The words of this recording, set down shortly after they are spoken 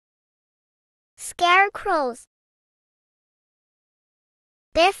Scarecrows.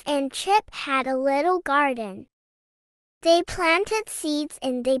 Biff and Chip had a little garden. They planted seeds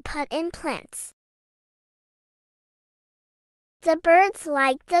and they put in plants. The birds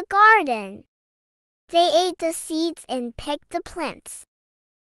liked the garden. They ate the seeds and picked the plants.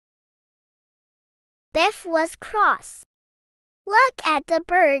 Biff was cross. "Look at the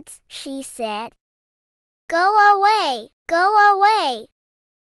birds," she said. "Go away, go away."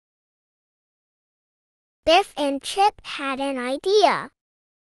 Biff and Chip had an idea.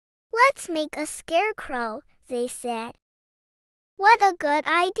 "Let's make a scarecrow," they said. "What a good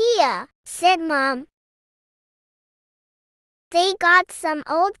idea," said Mom. They got some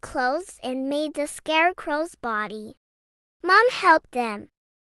old clothes and made the scarecrow's body. Mom helped them.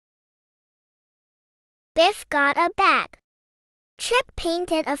 Biff got a bag. Chip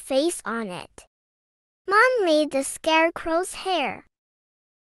painted a face on it. Mom made the scarecrow's hair.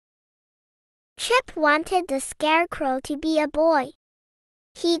 Chip wanted the scarecrow to be a boy.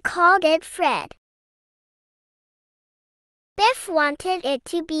 He called it Fred. Biff wanted it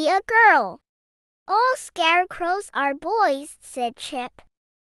to be a girl. "All scarecrows are boys," said Chip.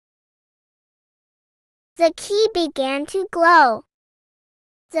 The key began to glow.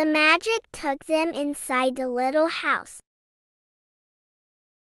 The magic took them inside the little house.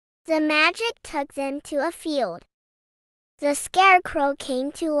 The magic took them to a field. The scarecrow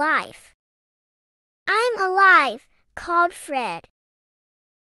came to life. "I'm alive," called Fred.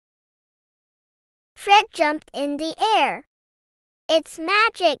 Fred jumped in the air. "It's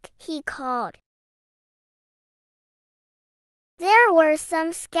magic," he called. There were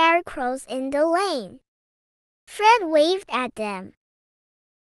some scarecrows in the lane. Fred waved at them.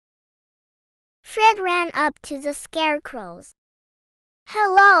 Fred ran up to the scarecrows.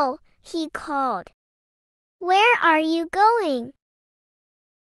 "Hello," he called. "Where are you going?"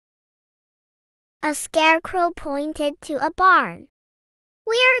 A scarecrow pointed to a barn.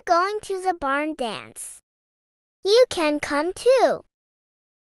 "We're going to the barn dance. You can come too."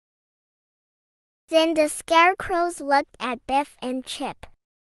 Then the scarecrows looked at Biff and Chip.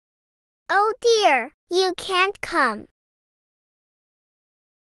 "Oh dear, you can't come."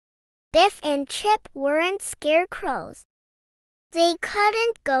 Biff and Chip weren't scarecrows. They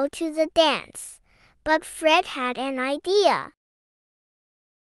couldn't go to the dance, but Fred had an idea.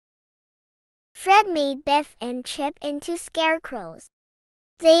 Fred made Biff and Chip into scarecrows.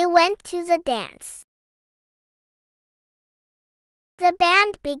 They went to the dance. The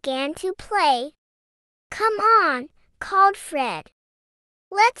band began to play. "Come on," called Fred.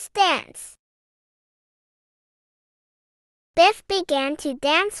 "Let's dance." Biff began to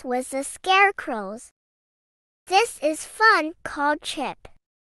dance with the scarecrows. "This is fun," called Chip.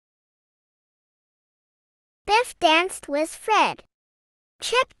 Biff danced with Fred.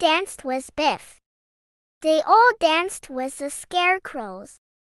 Chip danced with Biff. They all danced with the scarecrows.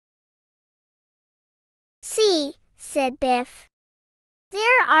 "See," said Biff.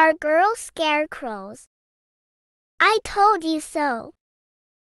 "There are girl scarecrows. I told you so."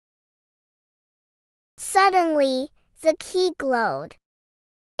 Suddenly, the key glowed.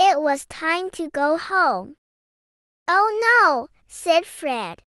 It was time to go home. "Oh no," said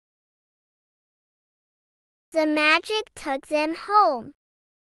Fred. The magic took them home.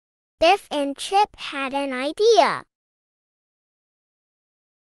 Biff and Chip had an idea.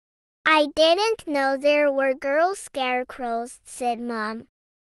 "I didn't know there were girl scarecrows," said Mom.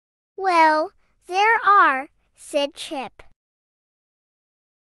 "Well, there are," said Chip.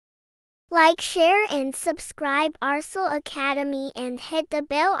 Like, share and subscribe Arsal Academy and hit the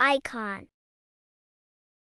bell icon.